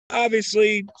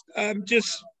obviously,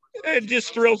 just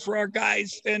thrilled for our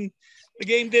guys. And the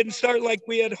game didn't start like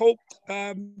we had hoped.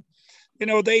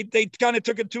 They kind of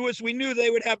took it to us. We knew they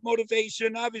would have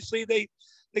motivation. Obviously, they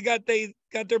got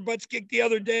their butts kicked the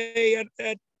other day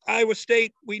at Iowa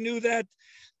State. We knew that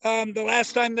the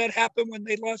last time that happened when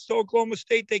they lost to Oklahoma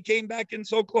State, they came back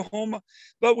into Oklahoma,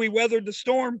 but we weathered the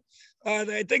storm.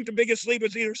 I think the biggest lead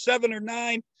was either 7 or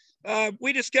 9.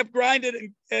 We just kept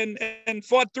grinding and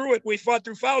fought through it. We fought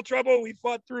through foul trouble. We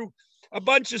fought through a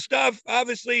bunch of stuff.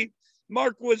 Obviously,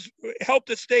 Mark helped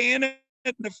us stay in it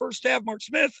in the first half, Mark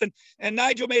Smith, and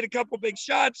Nigel made a couple big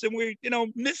shots, and we,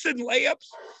 missing layups,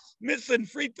 missing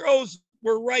free throws.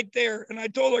 We're right there. And I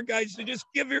told our guys to just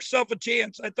give yourself a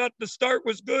chance. I thought the start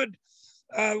was good.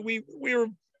 We were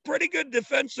pretty good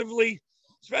defensively,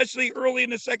 especially early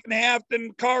in the second half.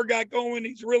 Then Carr got going.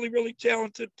 He's a really, really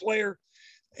talented player.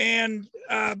 And,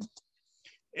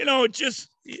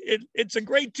 it's a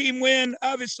great team win.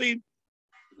 Obviously,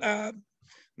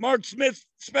 Mark Smith,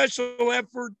 special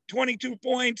effort, 22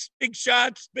 points, big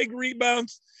shots, big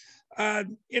rebounds.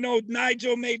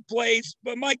 Nigel made plays,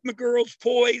 but Mike McGurl's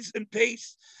poise and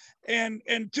pace and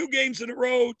 2 games in a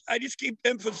row, I just keep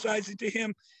emphasizing to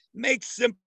him, make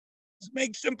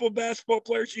simple basketball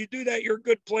players. You do that, you're a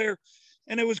good player.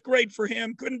 And it was great for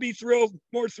him. Couldn't be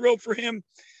more thrilled for him.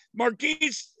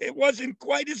 Marquise, it wasn't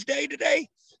quite his day today,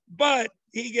 but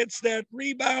he gets that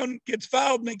rebound, gets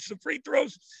fouled, makes the free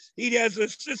throws. He has an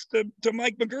assist to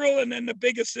Mike McGurl, and then the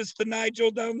big assist to Nigel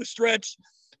down the stretch.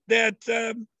 That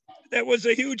was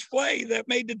a huge play that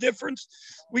made the difference.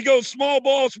 We go small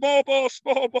ball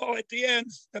at the end.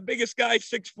 The biggest guy,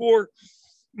 6'4",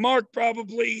 Mark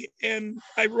probably, and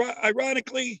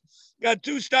ironically got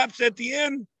 2 stops at the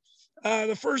end.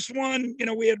 The first one,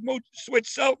 we had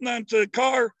switched Selton onto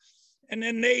Carr, and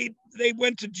then they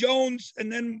went to Jones, and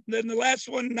then the last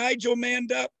one, Nigel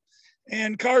manned up,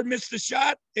 and Carr missed the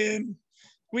shot, and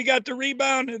we got the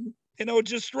rebound, and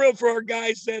just thrilled for our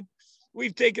guys that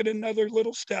we've taken another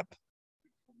little step.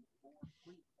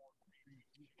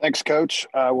 Thanks, Coach.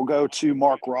 We'll go to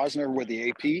Mark Rosner with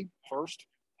the AP first.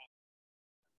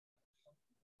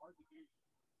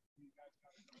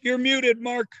 You're muted,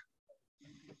 Mark.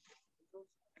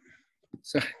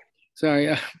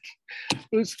 Sorry.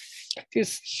 This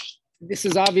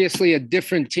is obviously a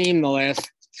different team the last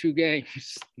 2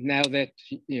 games. Now that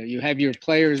you have your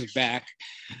players back,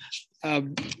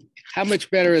 how much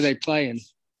better are they playing?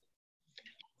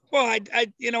 Well,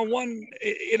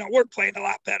 we're playing a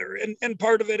lot better, and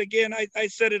part of it, again, I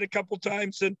said it a couple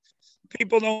times, and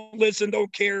people don't listen,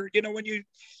 don't care. When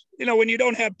you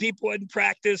don't have people in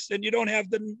practice, and you don't have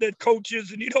the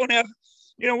coaches, and you don't have.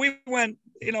 We went,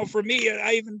 for me,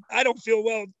 I don't feel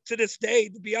well to this day,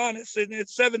 to be honest. And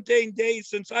it's 17 days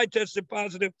since I tested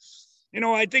positive.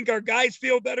 I think our guys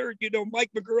feel better.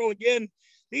 Mike McGurl, again,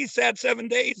 he sat 7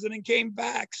 days and then came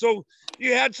back. So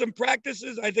you had some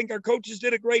practices. I think our coaches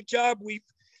did a great job.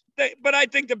 But I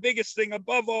think the biggest thing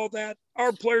above all that,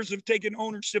 our players have taken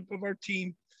ownership of our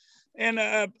team. And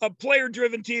a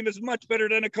player-driven team is much better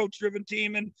than a coach-driven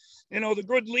team. And, the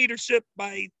good leadership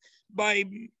by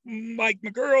Mike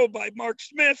McGurl, by Mark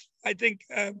Smith. I think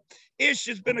Ish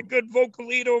has been a good vocal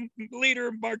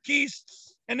leader,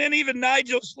 Marquise. And then even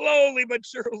Nigel, slowly but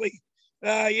surely,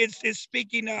 is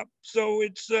speaking up. So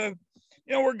it's,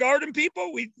 we're guarding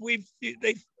people. They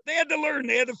had to learn.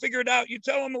 They had to figure it out. You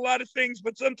tell them a lot of things,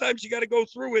 but sometimes you got to go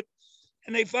through it.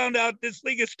 And they found out this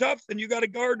league is tough, and you got to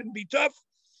guard and be tough.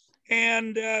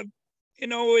 And,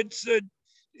 it's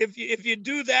if you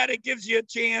do that, it gives you a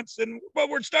chance. But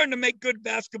we're starting to make good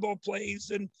basketball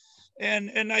plays,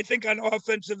 and I think on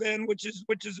offensive end, which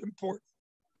is important.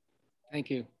 Thank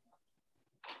you.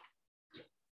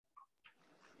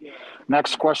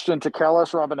 Next question to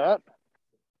Kellis Robinette.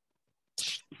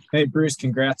 Hey, Bruce,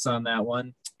 congrats on that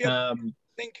one. Yep.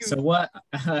 Thank you. So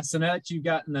so now that you've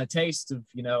gotten a taste of,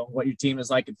 what your team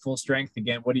is like at full strength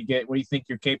again, what do you think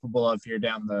you're capable of here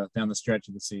down the stretch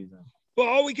of the season? Well,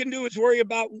 all we can do is worry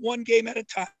about one game at a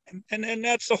time. And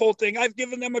that's the whole thing. I've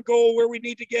given them a goal where we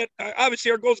need to get,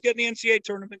 obviously our goal is getting the NCAA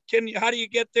tournament. How do you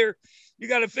get there? You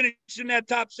got to finish in that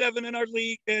top 7 in our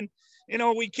league. And,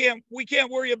 we can't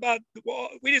worry about,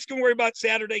 we just can worry about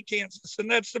Saturday, Kansas. And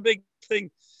that's the big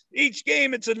thing. Each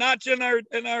game, it's a notch in our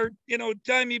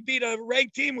time you beat a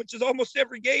ranked team, which is almost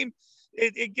every game.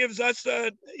 It gives us,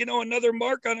 another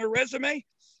mark on our resume.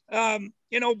 But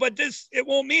it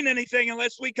won't mean anything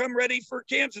unless we come ready for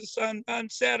Kansas on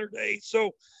Saturday.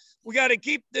 So we got to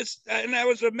keep this, and that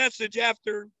was a message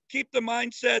after, keep the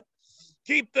mindset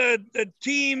keep the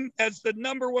team as the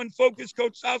number one focus.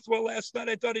 Coach Southwell last night,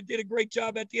 I thought he did a great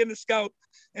job at the end of scout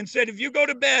and said, if you go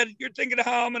to bed, you're thinking of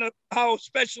how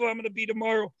special I'm going to be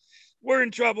tomorrow, we're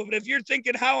in trouble. But if you're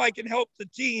thinking how I can help the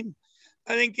team,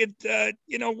 I think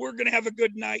we're going to have a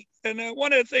good night. And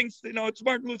one of the things, it's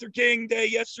Martin Luther King Day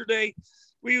yesterday.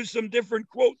 We used some different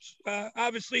quotes.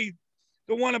 Obviously,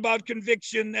 the one about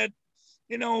conviction that,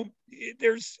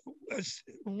 there's a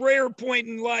rare point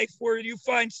in life where you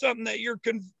find something that you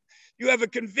have a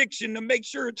conviction to make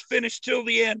sure it's finished till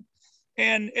the end.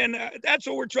 And that's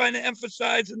what we're trying to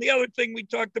emphasize. And the other thing we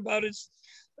talked about is,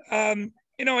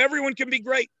 everyone can be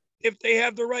great if they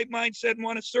have the right mindset and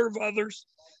want to serve others.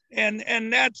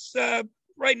 And that's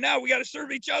right now we got to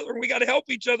serve each other and we got to help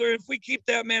each other. If we keep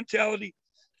that mentality,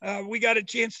 we got a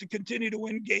chance to continue to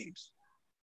win games.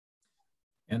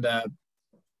 And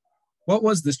what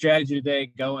was the strategy today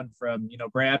going from,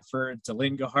 Bradford to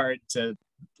Lingard to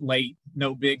late,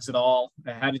 no bigs at all?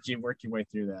 How did you work your way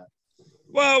through that?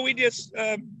 Well, we just,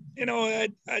 I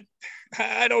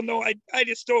don't know. I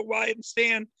just told Wyatt and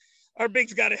Stan, our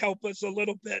bigs got to help us a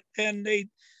little bit. And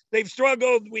they've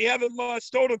struggled. We haven't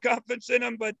lost total confidence in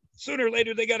them, but sooner or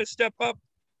later they got to step up.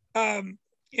 We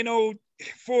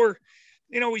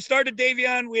started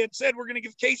Davion. We had said we're going to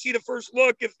give Casey the first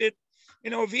look. If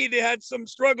he had some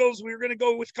struggles, we were going to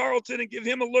go with Carlton and give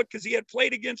him a look because he had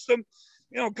played against them.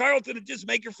 Carlton would just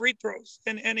make your free throws,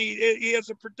 and he has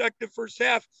a productive first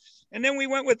half. And then we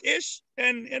went with Ish,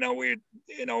 and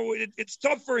it's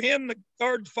tough for him to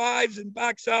guard fives and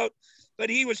box out, but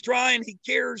he was trying. He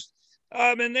cares.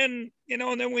 And then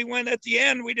we went at the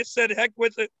end. We just said, heck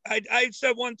with it. I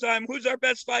said one time, who's our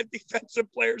best 5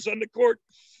 defensive players on the court?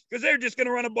 Because they're just going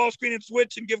to run a ball screen and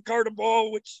switch and give Carter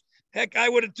ball, which heck, I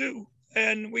would have too.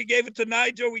 And we gave it to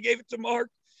Nigel. We gave it to Mark.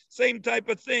 Same type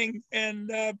of thing. And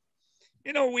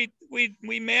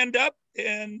we manned up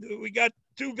and we got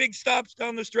 2 big stops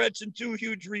down the stretch and 2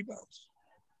 huge rebounds.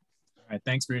 All right.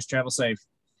 Thanks, Bruce. Travel safe.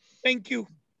 Thank you.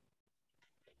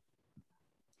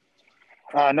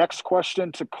 Next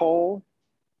question to Cole.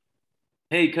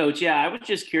 Hey, Coach. Yeah, I was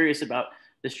just curious about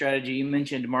the strategy. You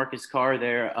mentioned Marcus Carr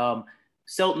there.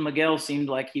 Selton Miguel seemed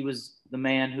like he was the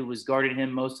man who was guarding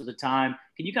him most of the time.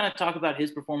 Can you kind of talk about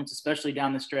his performance, especially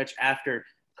down the stretch after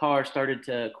Carr started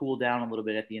to cool down a little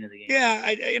bit at the end of the game?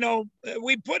 Yeah,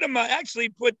 we put him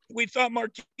we thought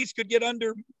Marquise could get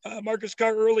under Marcus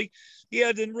Carr early. He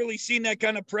hadn't really seen that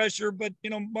kind of pressure, but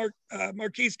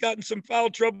Marquise got in some foul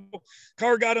trouble.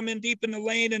 Carr got him in deep in the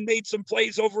lane and made some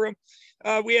plays over him.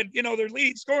 We had, their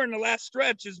leading scorer in the last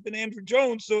stretch has been Andrew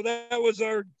Jones, so that was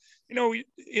our,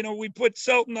 we put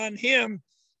Selton on him.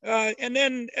 And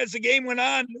then as the game went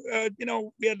on,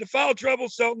 we had the foul trouble.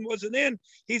 Selton wasn't in.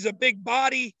 He's a big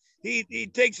body. He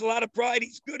takes a lot of pride.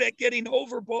 He's good at getting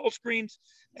over ball screens.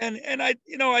 And I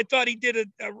thought he did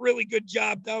a really good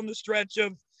job down the stretch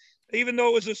of, even though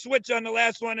it was a switch on the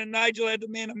last one and Nigel had to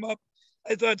man him up,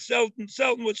 I thought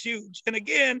Selton was huge. And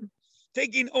again,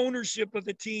 taking ownership of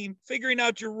the team, figuring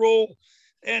out your role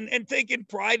and taking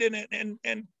pride in it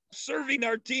and serving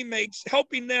our teammates,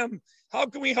 helping them. How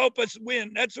can we help us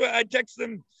win? That's what I text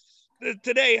them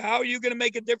today. How are you going to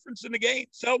make a difference in the game?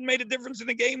 Selton made a difference in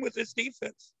the game with his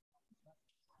defense.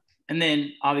 And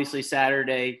then obviously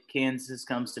Saturday, Kansas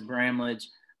comes to Bramlage.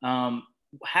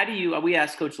 We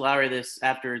asked Coach Lowry this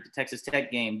after the Texas Tech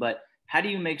game, but how do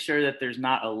you make sure that there's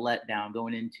not a letdown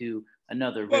going into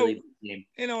another really big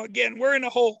game? Again, we're in a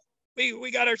hole.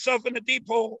 We got ourselves in a deep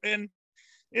hole, and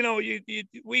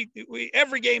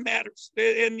every game matters,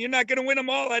 and you're not going to win them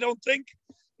all, I don't think,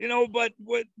 but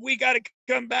we got to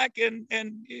come back and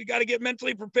you got to get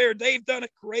mentally prepared. They've done a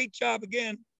great job.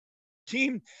 Again,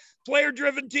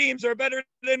 player-driven teams are better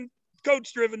than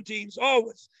coach-driven teams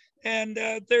always. And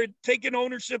they're taking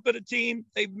ownership of the team.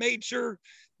 They've made sure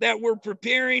that we're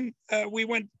preparing. We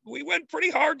went pretty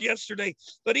hard yesterday,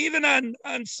 but even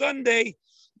on Sunday,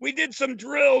 we did some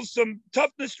drills, some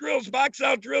toughness drills, box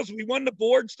out drills. We won the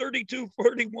boards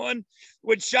 32-41,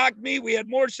 which shocked me. We had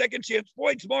more second chance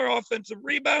points, more offensive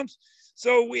rebounds.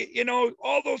 So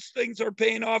all those things are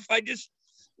paying off.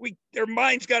 Their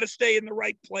mind's got to stay in the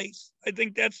right place. I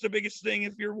think that's the biggest thing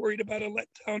if you're worried about a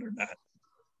letdown or not.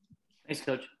 Thanks,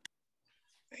 Coach.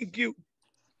 Thank you.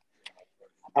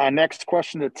 Next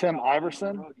question to Tim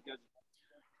Iverson.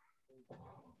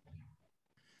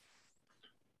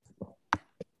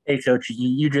 Hey, Coach,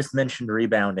 you just mentioned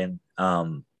rebounding.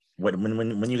 When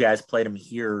you guys played them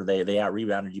here, they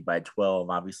out-rebounded you by 12.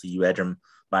 Obviously, you edge them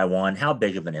by 1. How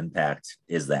big of an impact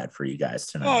is that for you guys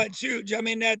tonight? Oh, it's huge. I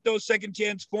mean, those second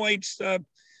chance points,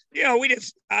 we only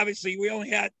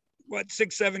had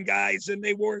 6, 7 guys, and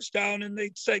they wore us down. And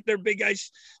they said their big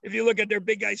guys, if you look at their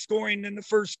big guys scoring in the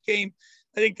first game,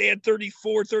 I think they had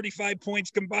 34, 35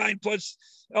 points combined, plus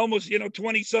almost,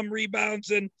 20 some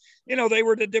rebounds. And, they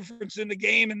were the difference in the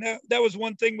game. And that was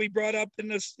one thing we brought up in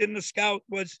the scout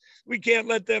was we can't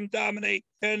let them dominate.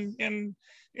 And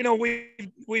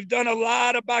we've done a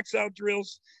lot of box out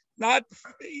drills. Not,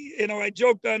 I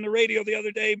joked on the radio the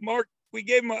other day, Mark, I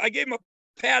gave him a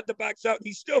pad to box out, and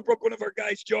he still broke one of our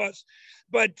guys' jaws.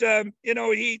 But,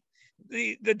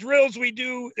 the drills we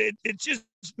do, it's just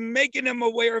making them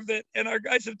aware of it. And our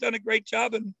guys have done a great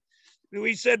job. And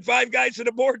we said 5 guys to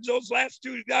the boards those last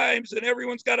 2 times, and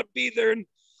everyone's got to be there. And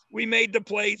we made the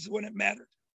plays when it mattered.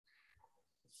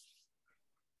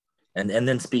 And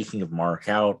then speaking of Mark,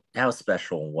 how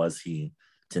special was he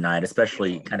tonight,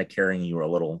 especially kind of carrying you a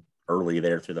little early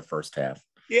there through the first half?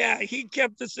 Yeah, he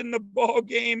kept us in the ball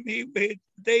game. It's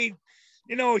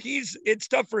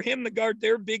tough for him to guard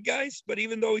their big guys, but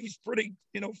even though he's pretty,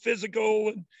 physical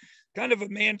and kind of a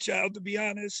man child, to be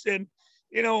honest. And,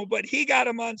 but he got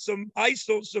him on some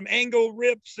ISO, some angle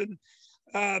rips. And,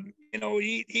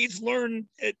 he's learned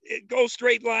it go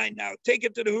straight line now, take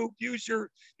it to the hoop, use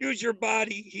your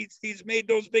body. He's made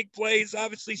those big plays,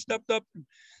 obviously stepped up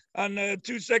on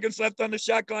 2 seconds left on the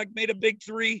shot clock, made a big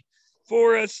 3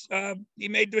 for us. He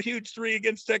made the huge 3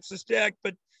 against Texas Tech,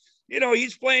 but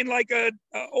he's playing like a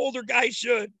older guy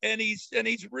should, and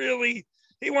he's really,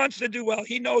 he wants to do well.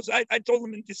 He knows. I told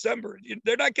him in December,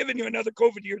 they're not giving you another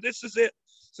COVID year. This is it.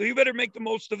 So you better make the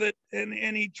most of it, and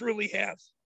he truly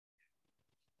has.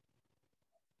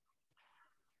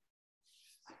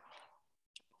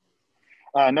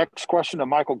 Next question to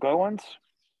Michael Goins.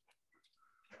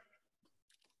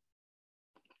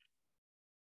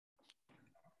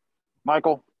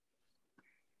 Michael.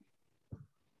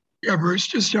 Yeah, Bruce,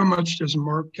 just how much does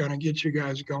Mark kind of get you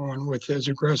guys going with his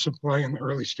aggressive play in the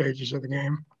early stages of the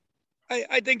game?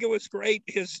 I think it was great.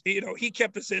 He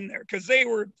kept us in there because they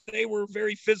were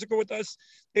very physical with us.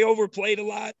 They overplayed a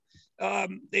lot.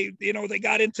 They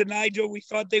got into Nigel. We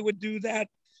thought they would do that.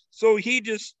 So he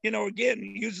just, again,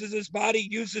 uses his body,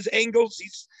 uses angles.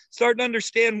 He's starting to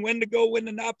understand when to go, when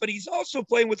to not, but he's also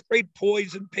playing with great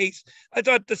poise and pace. I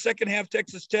thought the second half,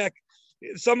 Texas Tech,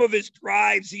 some of his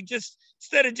drives, he just,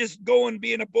 instead of just going,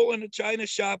 being a bull in a china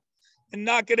shop and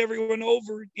knocking everyone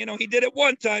over, he did it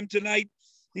one time tonight.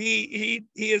 He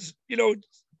is,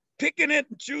 picking it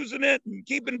and choosing it and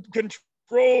keeping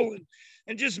control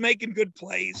and just making good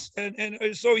plays. And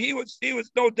so he was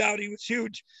no doubt, he was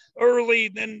huge early.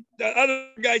 Then the other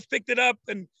guys picked it up,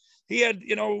 and he had,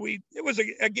 it was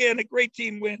again a great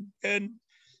team win. And,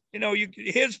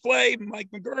 his play, Mike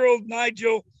McGurl,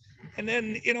 Nigel, and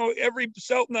then, every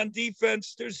Selton on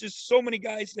defense, there's just so many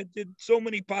guys that did so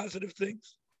many positive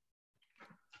things.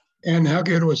 And how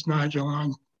good was Nigel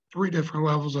on 3 different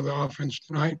levels of the offense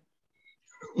tonight?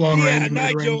 Long range,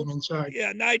 mid-range, and inside.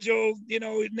 Yeah, Nigel, in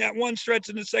that one stretch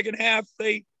in the second half,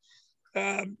 they,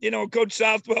 Coach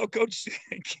Southwell, Coach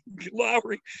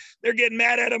Lowry, they're getting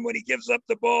mad at him when he gives up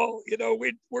the ball.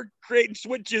 We're creating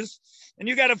switches, and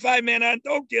you got a 5-man on,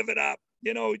 don't give it up.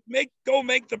 Go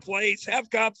make the plays, have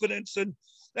confidence. And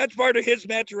that's part of his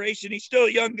maturation. He's still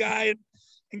a young guy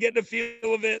and getting the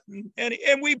feel of it.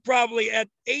 And we probably at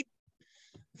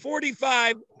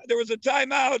 8:45, there was a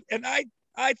timeout, and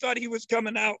I thought he was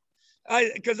coming out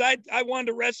because I wanted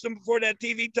to rest him before that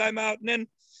TV timeout. And then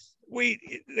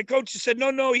the coach said,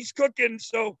 no, he's cooking.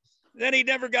 So then he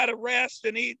never got a rest.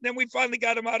 And then we finally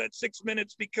got him out at 6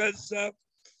 minutes because,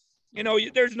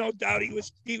 there's no doubt he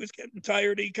was getting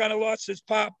tired. He kind of lost his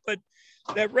pop, but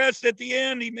that rest at the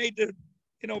end, he made the,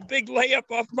 big layup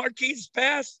off Marquis'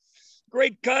 pass.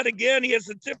 Great cut again. He has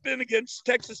a tip in against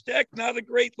Texas Tech. Now the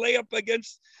great layup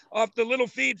off the little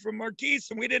feed from Marquis.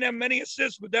 And we didn't have many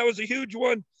assists, but that was a huge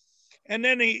one. And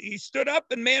then he stood up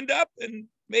and manned up and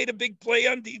made a big play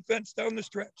on defense down the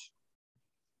stretch.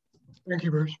 Thank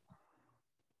you, Bruce.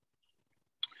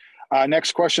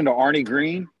 Next question to Arnie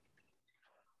Green.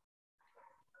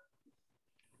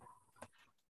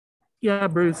 Yeah,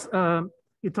 Bruce,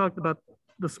 you talked about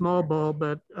the small ball,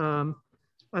 but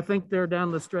I think they're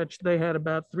down the stretch. They had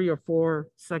about 3 or 4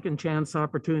 second chance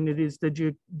opportunities.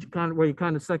 Were you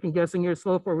kind of second guessing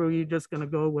yourself, or were you just going to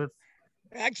go with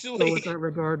that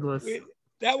regardless?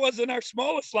 That wasn't our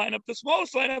smallest lineup. The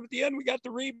smallest lineup at the end, we got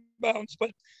the rebounds,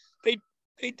 but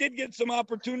they did get some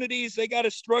opportunities. They got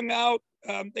us strung out.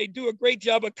 They do a great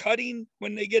job of cutting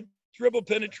when they get dribble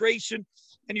penetration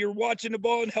and you're watching the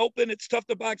ball and helping. It's tough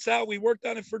to box out. We worked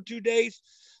on it for 2 days.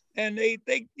 And they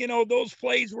those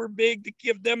plays were big to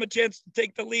give them a chance to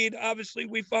take the lead. Obviously,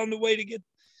 we found a way to get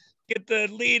get the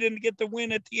lead and get the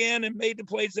win at the end and made the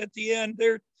plays at the end.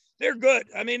 They're good.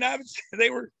 I mean, obviously they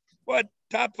were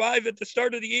top 5 at the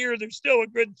start of the year. They're still a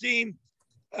good team.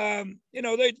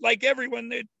 They, like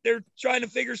everyone, they're trying to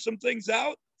figure some things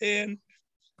out. And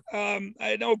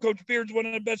I know Coach Beard's one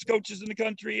of the best coaches in the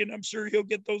country, and I'm sure he'll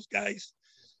get those guys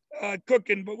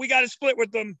cooking. But we got to split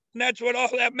with them, and that's what all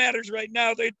that matters right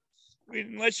now.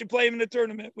 Unless you play them in the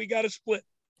tournament, we got to split.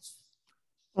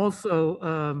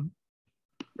 Also,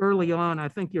 early on, I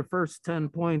think your first 10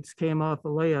 points came off the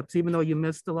layups, even though you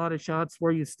missed a lot of shots.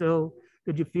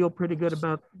 Did you feel pretty good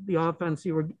about the offense?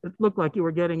 It looked like you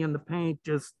were getting in the paint,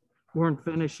 just weren't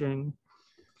finishing.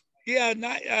 Yeah,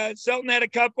 Selton had a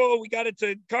couple. We got it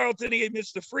to Carlton. He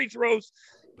missed the free throws.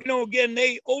 Again,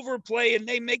 they overplay and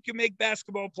they make you make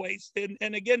basketball plays.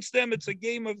 And against them, it's a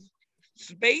game of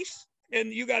space,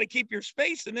 and you got to keep your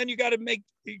space, and then you got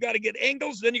to get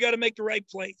angles, then you got to make the right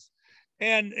plays.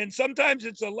 And sometimes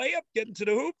it's a layup getting to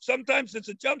the hoop. Sometimes it's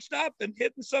a jump stop and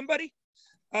hitting somebody.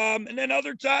 And then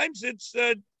other times it's,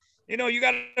 you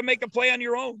got to make a play on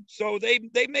your own. So they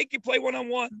make you play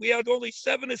one-on-one. We had only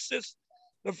 7 assists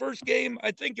the first game.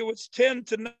 I think it was 10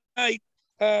 tonight.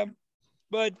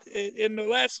 But in the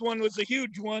last one was a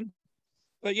huge one.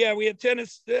 But yeah, we had 10.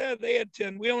 They had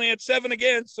 10. We only had 7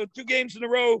 again. So 2 games in a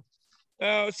row,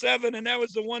 7. And that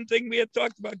was the one thing we had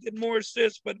talked about, getting more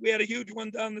assists. But we had a huge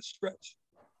one down the stretch.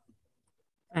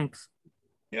 Thanks.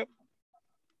 Yep.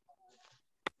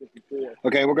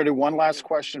 Okay, we're going to do one last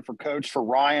question for Coach, for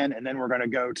Ryan, and then we're going to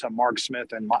go to Mark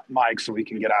Smith and Mike so we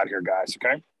can get out of here, guys,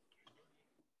 okay?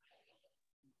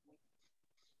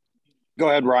 Go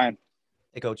ahead, Ryan.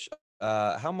 Hey, Coach.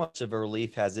 How much of a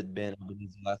relief has it been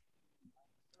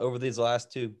over these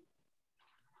last 2?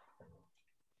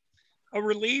 A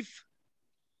relief?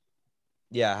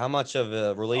 Yeah, how much of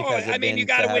a relief has it been? You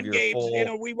got to win your games.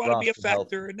 We want to be a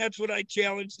factor, health? and that's what I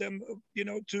challenge them,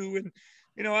 to.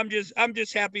 And I'm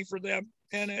just happy for them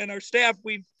and our staff.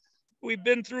 We've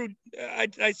been through.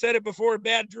 I said it before, a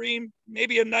bad dream,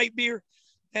 maybe a nightmare,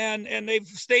 and they've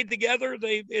stayed together.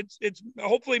 It's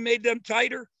hopefully made them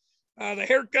tighter. The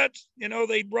haircuts,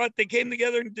 they came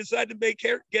together and decided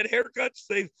to get haircuts.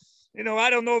 I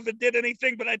don't know if it did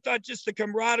anything, but I thought just the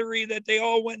camaraderie that they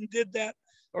all went and did that,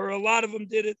 or a lot of them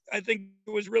did it. I think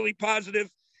it was really positive.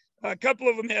 A couple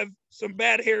of them have some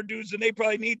bad hairdos, and they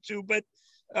probably need to, but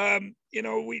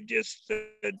we just,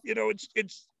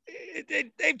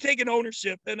 they've taken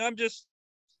ownership, and I'm just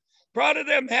proud of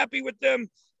them, happy with them.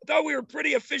 I thought we were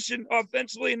pretty efficient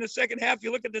offensively in the second half.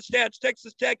 You look at the stats,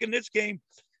 Texas Tech in this game,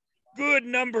 good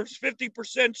numbers,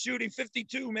 50% shooting,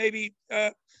 52 maybe,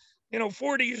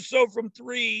 40 or so from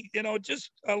 3,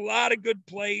 just a lot of good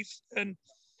plays. And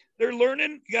they're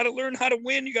learning. You got to learn how to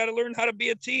win. You got to learn how to be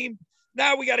a team.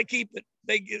 Now we got to keep it.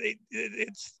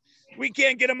 We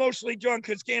can't get emotionally drunk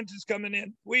because Kansas is coming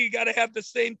in. We got to have the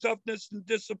same toughness and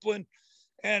discipline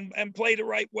and play the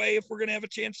right way if we're going to have a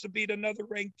chance to beat another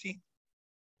ranked team.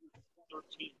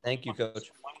 Thank you,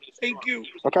 Coach. Thank you.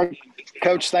 Okay.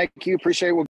 Coach, thank you. Appreciate it.